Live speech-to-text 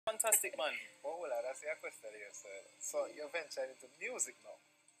Fantastic, man. Oh, well, that's your question here, sir. So you're venturing into music now.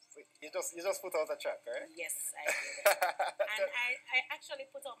 So you just put out a track, right? Yes, I did. And I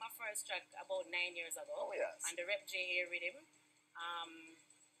actually put out my first track about 9 years ago. Oh, yes. On the Ziki Riddim.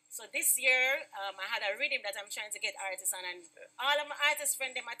 So this year, I had a rhythm that I'm trying to get artists on, and all of my artist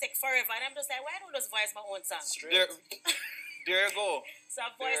friends, them I take forever, and I'm just like, why don't I just voice my own song? There you go. So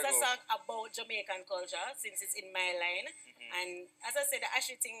I voiced a song about Jamaican culture, since it's in my line. And as I said, the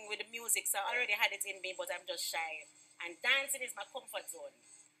actually thing with the music, so I already had it in me, but I'm just shy. And dancing is my comfort zone.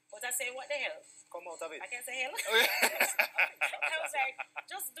 But I say, what the hell? Come out of it. I can say hell. I was like,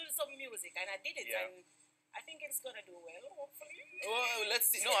 just do some music, and I did it, and I think it's gonna do well, hopefully. Well, let's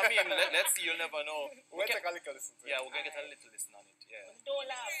see. No, I mean, let's see. You'll never know. We'll take a little listen to it. Yeah, we're gonna get a little listen on it. Yeah. Don't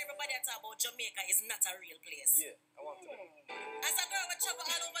laugh. Everybody that talk about Jamaica is not a real place. Yeah, I want to. As a girl with travel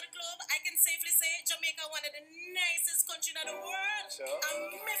all over the globe, I can safely say Jamaica one of the nicest countries in the world. Sure.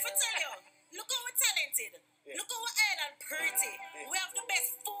 I'm me for tell you, look how we're talented. Yeah. Look how we're island pretty. We have the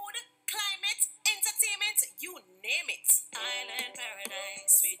best food, climate, entertainment, you name it. Island paradise,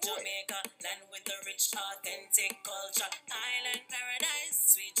 sweet Jamaica, land with the rich, authentic culture. Island paradise,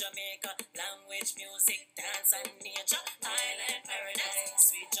 sweet Jamaica, language, music, dance and nature. Island paradise,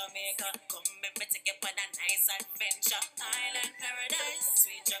 sweet Jamaica, come with me to get on a nice adventure. Island paradise,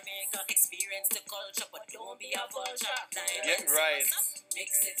 sweet Jamaica, experience the culture, but don't be a vulture. Get right.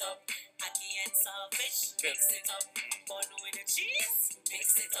 Mix it up, ackee and saltfish, mix it up. Bun with the cheese,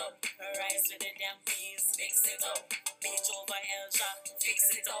 mix it up. Rice with the damn peas, mix it up. Beach over Elsha,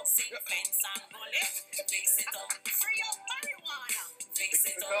 fix it up. Sing fence and bullet, fix it up. Free up marijuana, fix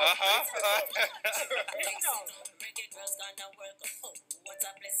it up. Mix it up. Reggae girls gonna work up. Oh, what a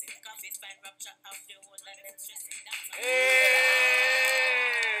blessing. Coffee find rapture of the whole like them stressing. That's a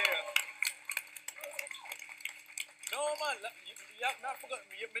No, man. You have not forgotten.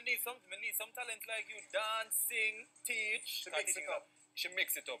 We need some talent like you. Dance, sing, teach. Mix it up. She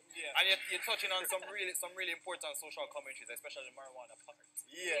mix it up. Yeah. And you're touching on some really important social commentaries, especially the marijuana part.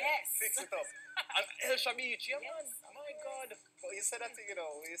 Yeah. Yes. Fix it up. And Elsha Beach, yeah, Yes. man. My God. But you said that thing,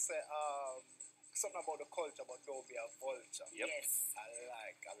 you said something about the culture, but don't be a vulture. Yep. Yes. I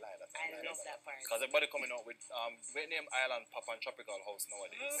like that. I love that part. Because everybody coming out with we name Island Pop and Tropical House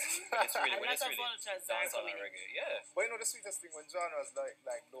nowadays. It's really, A lot it's of really vultures are dancehall coming and in. reggae. Yeah. But you know the sweetest thing when genres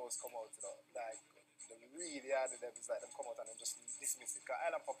like those come out, like the really hard of them is like them come out and then just dismiss it. Because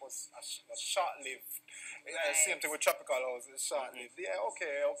Island Pop was a short-lived. Right. Same thing with Tropical House, it's short-lived. Yeah,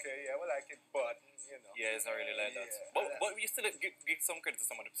 okay, yeah, we like it, but you know. Yeah, it's not really like that. Yeah. But we still give some credit to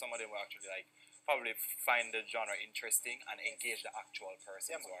some of them who actually like probably find the genre interesting and engage the actual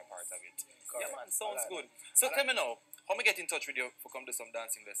persons who are part of it. Yeah, man, sounds good. So tell me now, how me get in touch with you for come do some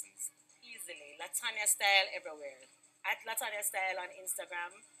dancing lessons? Easily. Latonya Style everywhere. At Latonya Style on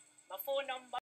Instagram. My phone number